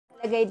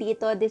Lagay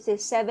dito, this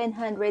is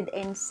 707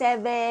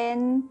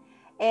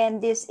 and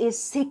this is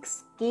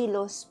 6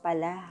 kilos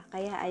pala.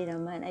 Kaya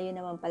ayun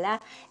naman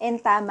pala. And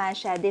tama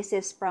siya, this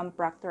is from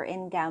Procter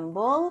 &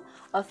 Gamble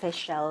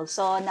official.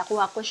 So,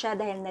 nakuha ko siya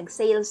dahil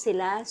nag-sale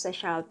sila sa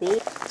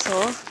Shopee. So,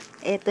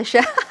 ito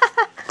siya.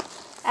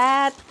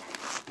 At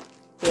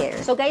here.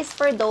 So guys,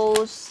 for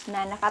those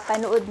na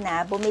nakapanood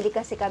na, bumili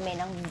kasi kami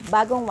ng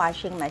bagong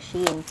washing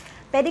machine.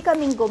 Pwede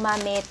kaming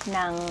gumamit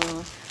ng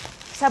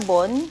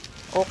sabon,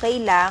 okay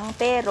lang,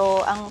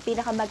 pero ang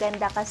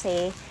pinakamaganda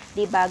kasi,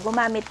 'di ba,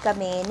 gumamit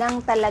kami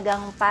ng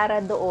talagang para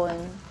doon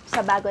sa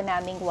bago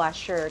naming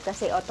washer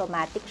kasi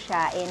automatic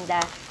siya and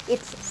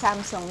it's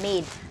Samsung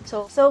made.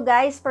 So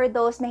guys, for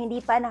those na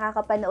hindi pa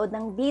nakakapanood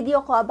ng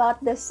video ko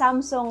about the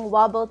Samsung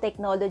Wobble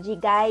technology,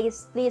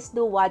 guys, please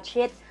do watch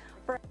it.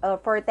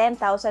 For 10,000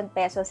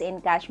 pesos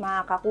in cash,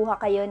 makakakuha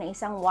kayo ng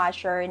isang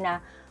washer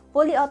na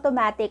fully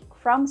automatic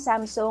from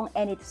Samsung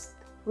and it's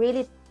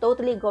really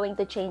totally going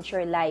to change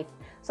your life.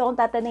 So kung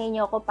tatanungin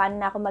niyo ako paano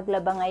na ako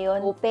maglaba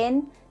ngayon,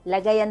 open,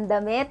 lagay ang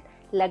damit,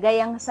 lagay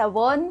ang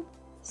sabon,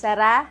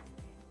 sara,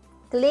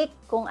 click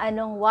kung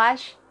anong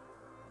wash,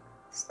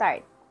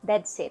 start.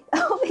 That's it.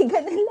 Okay,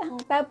 ganun lang.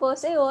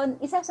 Tapos, ayun,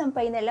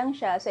 isasampay na lang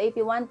siya. So, if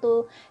you want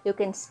to, you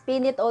can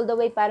spin it all the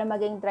way para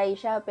maging dry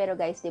siya. Pero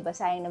guys, diba,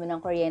 sayang naman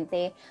ng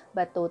kuryente.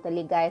 But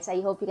totally, guys,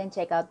 I hope you can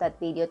check out that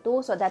video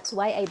too. So, that's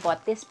why I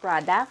bought these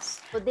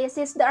products. So, this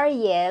is the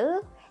Ariel.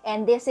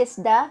 And this is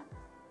the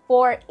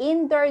for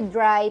Indoor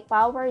Dry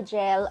Power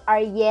Gel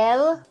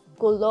Ariel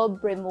Kulob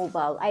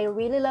Removal. I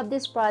really love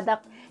this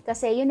product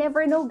kasi you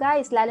never know,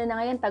 guys, lalo na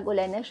ngayon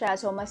tag-ulan na siya,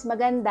 so mas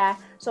maganda,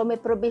 so may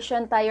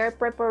provision tayo,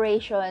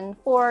 preparation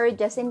for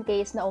just in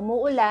case na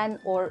umuulan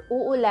or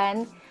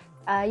uulan,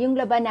 yung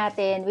laban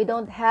natin, we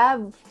don't have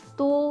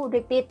to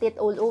repeat it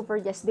all over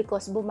just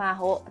because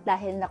bumaho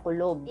dahil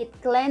nakulob. It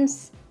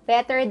cleanses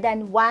better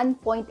than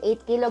 1.8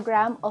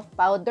 kg of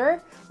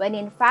powder when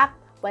in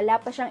fact wala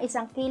pa siyang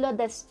 1 kilo,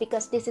 that's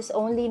because this is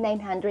only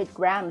 900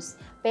 grams.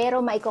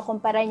 Pero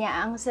maikukumpara niya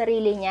ang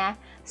sarili niya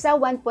sa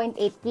 1.8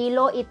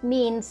 kilo. It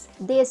means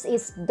this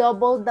is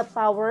double the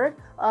power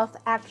of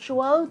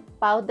actual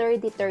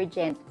powder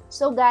detergent.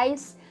 So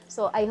guys,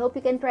 I hope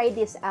you can try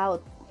this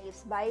out.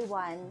 Is buy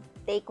one,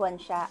 take one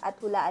siya.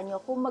 At hulaan nyo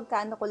kung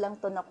magkano ko lang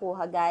to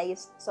nakuha,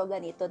 guys. So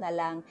ganito na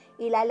lang.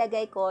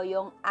 Ilalagay ko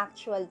yung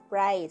actual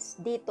price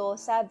dito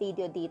sa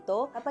video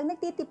dito. Kapag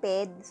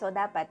nagtitipid, so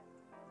dapat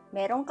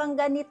meron kang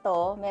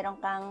ganito,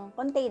 meron kang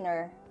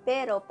container,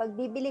 pero pag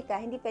bibili ka,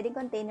 hindi pwedeng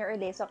container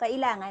ulit. So,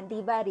 kailangan, di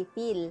ba,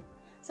 refill.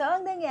 So,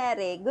 ang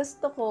nangyari,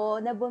 gusto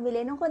ko na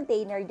bumili ng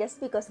container just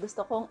because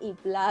gusto kong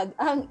i-vlog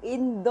ang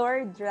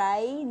indoor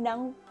dry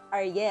ng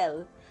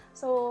Ariel.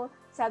 So,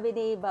 sabi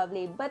ni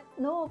Bubbly, but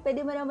no,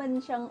 pwede mo naman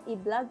siyang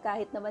i-vlog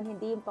kahit naman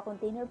hindi yung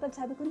pa-container. But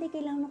sabi ko, hindi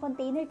kailangan ng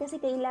container kasi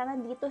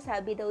kailangan dito,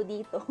 sabi daw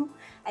dito.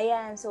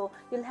 Ayan, so,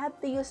 you'll have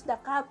to use the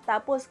cup.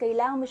 Tapos,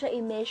 kailangan mo siya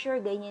i-measure,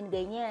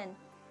 ganyan-ganyan.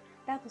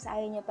 Tapos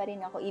ayaw niya pa rin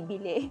ako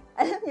ibili.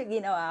 Alam niyo,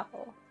 ginawa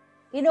ko.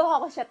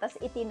 Kinuha ko siya, tapos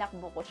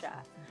itinakbo ko siya.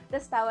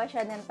 Tapos tawa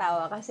siya ng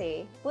tawa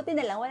kasi, buti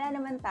na lang, wala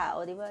naman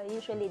tao, di ba?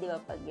 Usually, di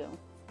ba, pag yung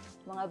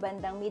mga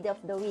bandang mid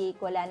of the week,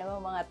 wala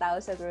namang mga tao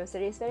sa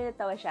groceries, pero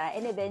natawa siya,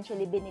 and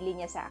eventually, binili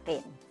niya sa akin.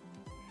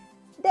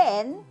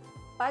 Then,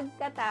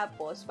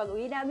 pagkatapos, pag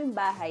uwi namin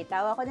bahay,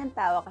 tawa ko ng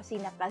tawa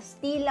kasi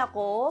nakastila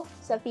ko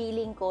sa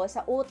feeling ko,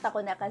 sa utak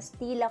ko,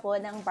 nakastila ko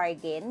ng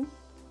bargain.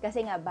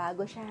 Kasi nga,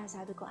 bago siya.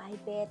 Sabi ko, I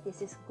bet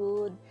this is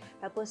good.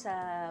 Tapos,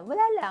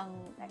 wala lang.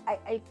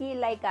 I feel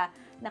like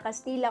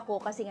nakastila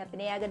ko kasi nga,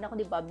 pinayagan ako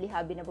ni Bubbly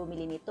Hubby na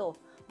bumili nito.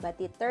 But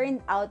it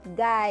turned out,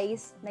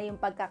 guys, na yung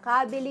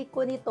pagkakabili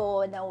ko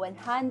nito na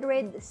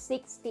 168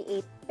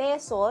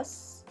 pesos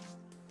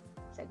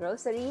sa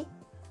grocery.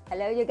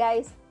 Alam nyo,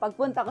 guys,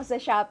 pagpunta ko sa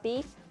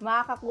Shopee,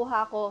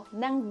 makakakuha ko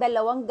ng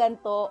 2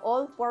 ganto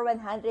all for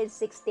 168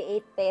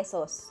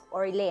 pesos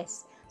or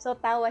less. So,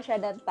 tawa siya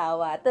ng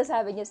tawa. Tapos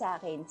sabi niyo sa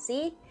akin,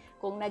 see,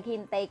 kung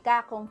naghintay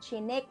ka, kung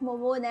chinek mo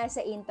muna sa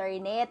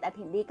internet at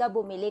hindi ka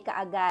bumili ka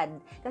agad.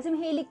 Kasi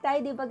mahilig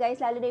tayo, di ba guys,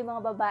 lalo na yung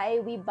mga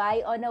babae, we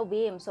buy on a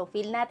whim. So,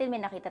 feel natin,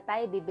 may nakita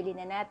tayo, bibili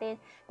na natin.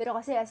 Pero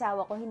kasi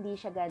asawa ko, hindi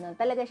siya ganun.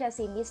 Talaga siya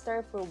si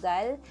Mr.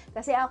 Frugal.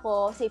 Kasi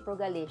ako, si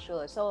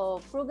Frugalicious. So,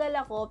 frugal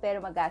ako,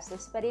 pero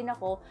magastos pa rin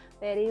ako.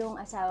 Pero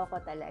yung asawa ko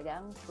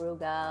talagang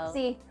frugal.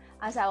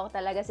 Asawa ko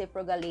talaga si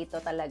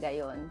Frugalito talaga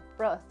yon.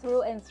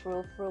 Through and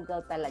through,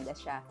 frugal talaga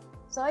siya.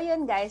 So,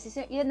 ayun guys,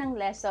 yun ang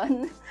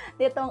lesson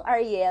nitong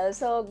Ariel.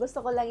 So,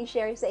 gusto ko lang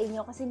i-share sa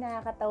inyo kasi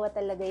nakakatawa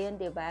talaga yun,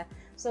 di ba?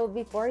 So,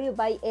 before you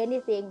buy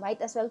anything,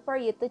 might as well for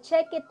you to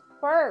check it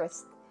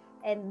first.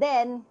 And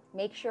then,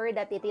 make sure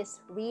that it is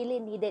really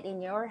needed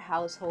in your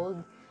household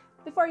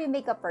before you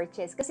make a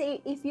purchase. Kasi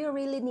if you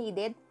really need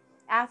it,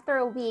 after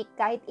a week,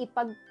 kahit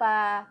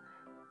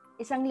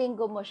isang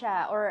linggo mo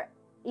siya, or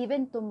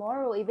even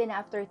tomorrow, even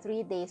after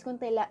 3 days, kung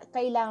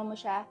kailangan mo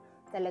siya,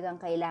 talagang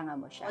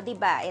kailangan mo siya. O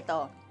diba,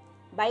 ito,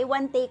 buy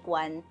one, take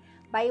one.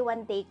 Buy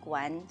one, take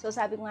one. So,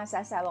 sabi ko nga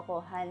sa asawa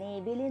ko,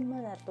 honey, bilhin mo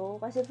na to.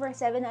 Kasi for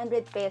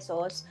 700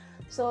 pesos,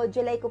 so,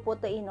 July ko po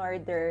to in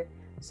order.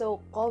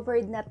 So,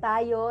 covered na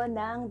tayo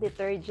ng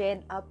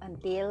detergent up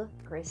until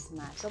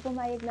Christmas. So,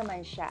 pumayag naman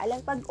siya. Alam,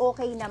 pag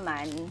okay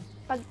naman,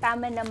 pag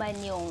tama naman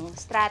yung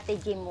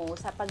strategy mo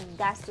sa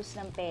paggastos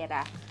ng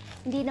pera,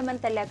 hindi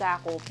naman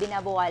talaga ako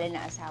binabawalan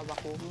ng asawa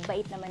ko.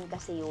 Mabait naman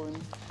kasi yun.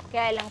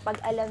 Kaya lang,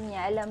 pag alam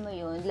niya, alam mo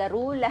yun,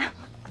 laro lang.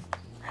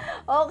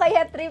 O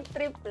kaya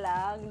trip-trip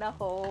lang.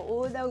 Nako,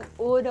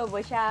 unang-una mo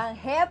siyang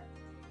hep.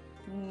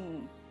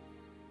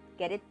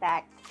 Get it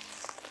back.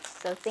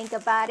 So, think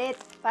about it.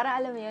 Para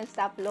alam mo yun,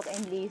 stop, look,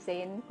 and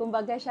listen.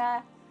 Kumbaga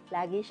siya,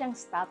 lagi siyang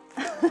stop.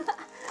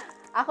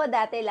 Ako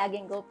dati,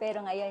 laging go,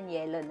 pero ngayon,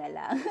 yellow na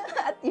lang.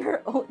 At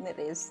your own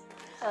risk.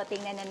 So,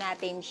 tingnan na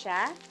natin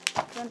siya.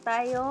 Meron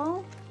tayong,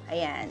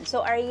 ayan.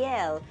 So,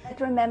 Ariel.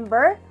 But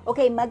remember,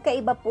 okay,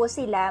 magkaiba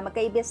sila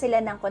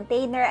ng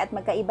container at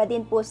magkaiba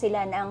din po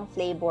sila ng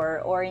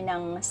flavor or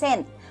ng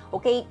scent.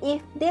 Okay,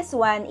 if this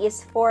one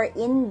is for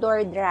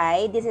indoor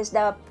dry, this is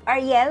the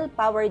Ariel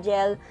Power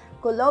Gel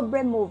Kulob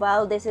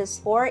Removal. This is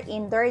for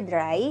indoor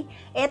dry.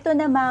 Ito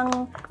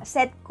namang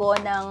set ko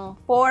ng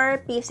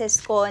 4 pieces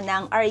ko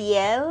ng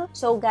Ariel.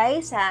 So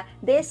guys,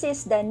 this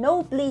is the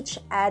no bleach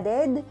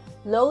added,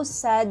 low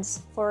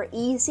suds for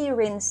easy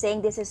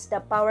rinsing. This is the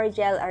Power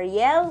Gel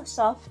Ariel,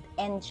 soft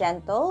and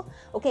gentle.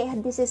 Okay,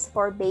 this is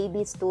for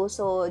babies too.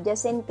 So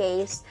just in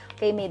case,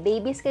 okay, may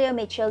babies kayo,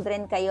 may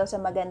children kayo, so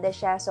maganda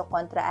siya, so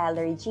contra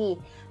allergy.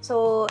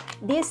 So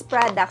these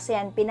products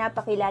yan,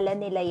 pinapakilala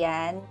nila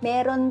yan.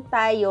 Meron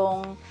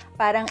tayong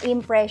parang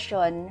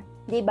impression,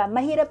 'di ba?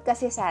 Mahirap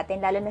kasi sa atin,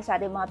 lalo na sa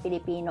ating mga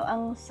Pilipino,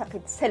 ang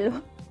sakit sa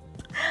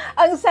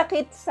ang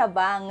sakit sa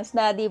bangs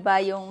na, 'di ba,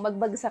 yung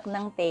magbagsak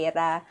ng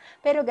pera.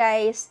 Pero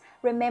guys,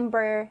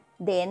 remember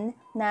din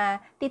na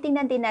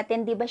titingnan din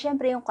natin, 'di ba,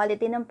 syempre yung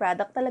quality ng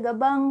product talaga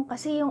bang,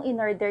 kasi yung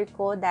in-order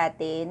ko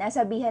dati,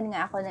 nasabihan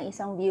nga ako ng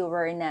isang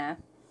viewer na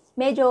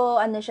medyo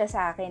ano siya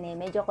sa akin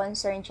medyo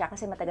concerned siya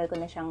kasi matagal ko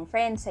na siyang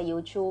friend sa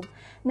YouTube,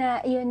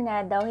 na yun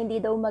nga daw, hindi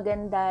daw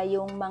maganda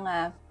yung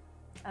mga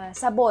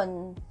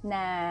sabon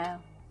na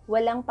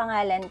walang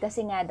pangalan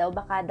kasi nga daw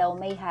baka daw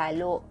may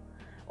halo,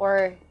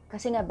 or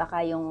kasi nga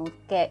baka yung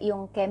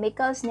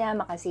chemicals niya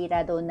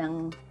makasira daw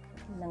ng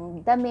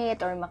damit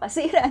or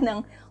makasira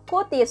ng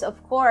kutis, of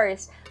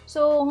course.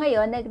 So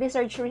ngayon,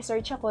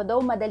 nag-research ako, daw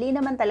madali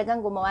naman talagang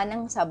gumawa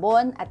ng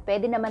sabon at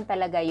pwede naman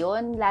talaga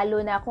yon,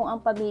 lalo na kung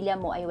ang pamilya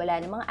mo ay wala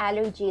namang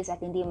allergies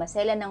at hindi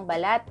masela ng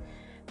balat.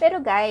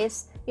 Pero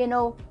guys, you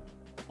know,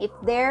 if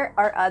there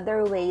are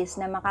other ways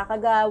na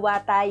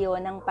makakagawa tayo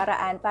ng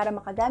paraan para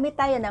makagamit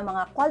tayo ng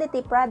mga quality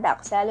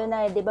products, lalo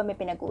na, di ba, may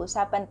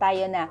pinag-uusapan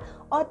tayo na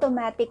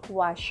automatic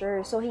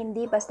washer. So,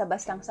 hindi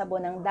basta-bastang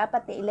sabon ang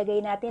dapat na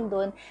ilagay natin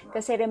doon.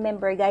 Kasi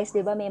remember guys,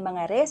 di ba, may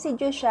mga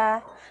residue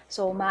siya.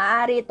 So,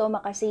 maaari ito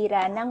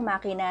makasira ng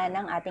makina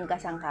ng ating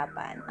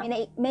kasangkapan.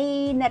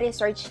 May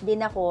na-research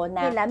din ako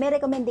na may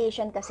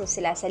recommendation kasi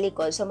sila sa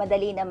likod. So,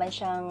 madali naman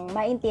siyang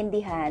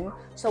maintindihan.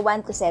 So,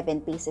 1 to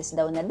 7 pieces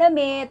daw na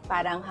damit,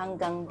 parang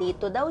hanggang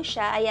dito daw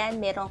siya. Ayan,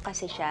 meron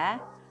kasi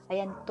siya.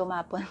 Ayan,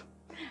 tumapon.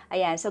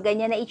 Ayan, so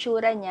ganyan na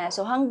itsura niya.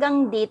 So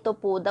hanggang dito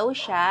po daw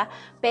siya,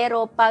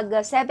 pero pag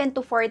 7 to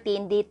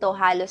 14 dito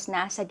halos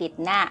nasa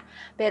gitna.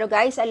 Pero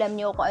guys, alam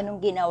niyo kung anong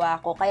ginawa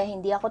ko, kaya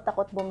hindi ako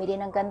takot bumili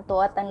ng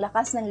ganito at ang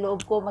lakas ng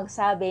loob ko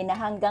magsabi na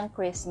hanggang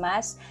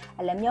Christmas.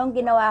 Alam niyo ang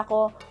ginawa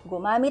ko,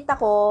 gumamit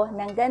ako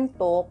ng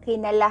ganito,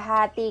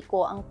 kinalahati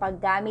ko ang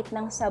paggamit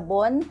ng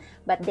sabon,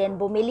 but then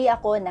bumili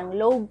ako ng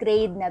low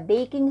grade na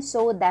baking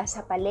soda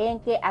sa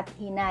palengke at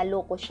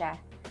hinalo ko siya.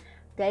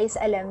 Guys,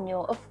 alam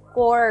nyo, of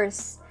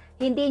course,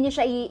 hindi nyo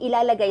siya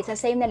ilalagay sa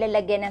same na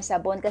lalagyan ng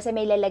sabon kasi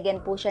may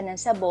lalagyan po siya ng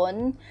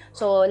sabon.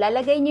 So,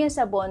 lalagay nyo yung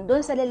sabon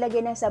dun sa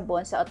lalagyan ng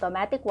sabon sa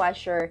automatic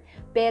washer,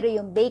 pero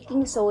yung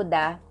baking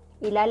soda,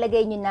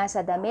 ilalagay nyo na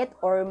sa damit,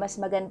 or mas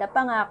maganda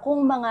pa nga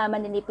kung mga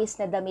maninipis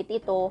na damit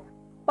ito,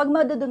 pag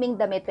maduduming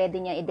damit, pwede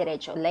niya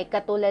idiretso. Like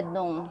katulad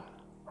nung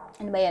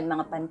ano ba yan,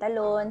 mga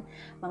pantalon,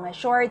 mga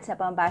shorts na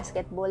pang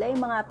basketball, ay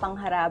mga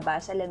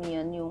pangharabas, alam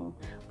niyo yun, yung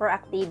for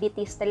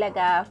activities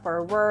talaga,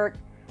 for work,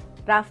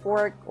 rough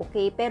work,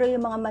 okay? Pero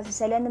yung mga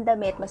masasala ng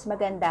damit, mas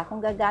maganda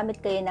kung gagamit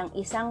kayo ng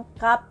 1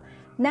 cup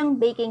ng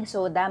baking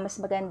soda, mas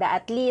maganda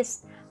at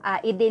least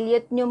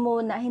i-dilute nyo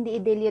muna, hindi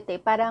i-dilute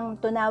parang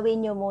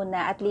tunawin nyo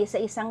muna at least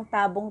sa 1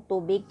 tabong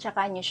tubig,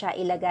 tsaka nyo siya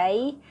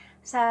ilagay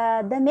sa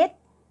damit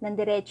ng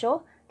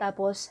diretso,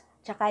 tapos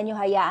tsaka nyo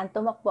hayaan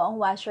tumakbo ang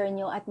washer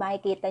nyo at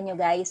makikita nyo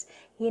guys,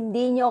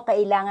 hindi nyo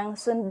kailangang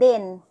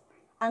sundin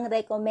ang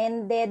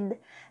recommended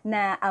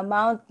na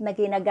amount na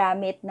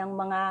ginagamit ng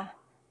mga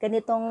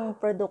ganitong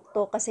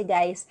produkto kasi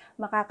guys,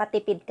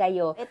 makakatipid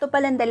kayo. Ito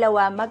palang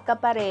dalawa,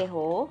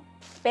 magkapareho,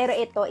 pero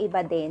ito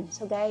iba din.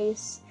 So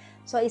guys,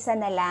 so isa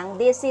na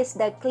lang. This is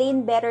the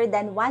Clean Better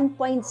Than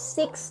 1.6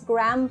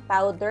 gram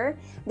powder.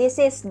 This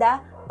is the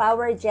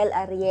Power Gel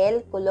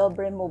Ariel Kulob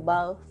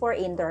Removal for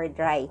Indoor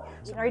Dry.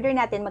 In order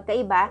natin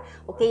magkaiba,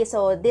 okay,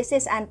 so this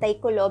is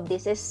anti-kulob,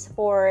 this is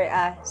for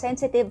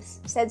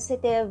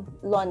sensitive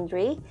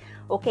laundry.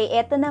 Okay,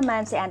 ito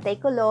naman si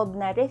anti-kulob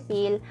na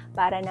refill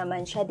para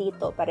naman siya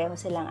dito. Pareho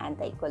silang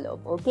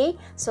anti-kulob. Okay?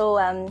 So,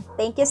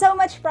 thank you so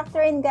much,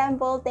 Procter &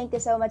 Gamble. Thank you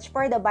so much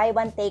for the buy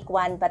one, take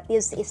one. But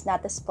this is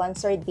not a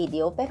sponsored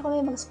video. Pero kung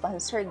may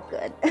mag-sponsored,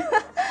 good.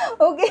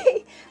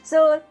 Okay?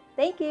 So,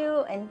 thank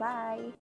you and bye!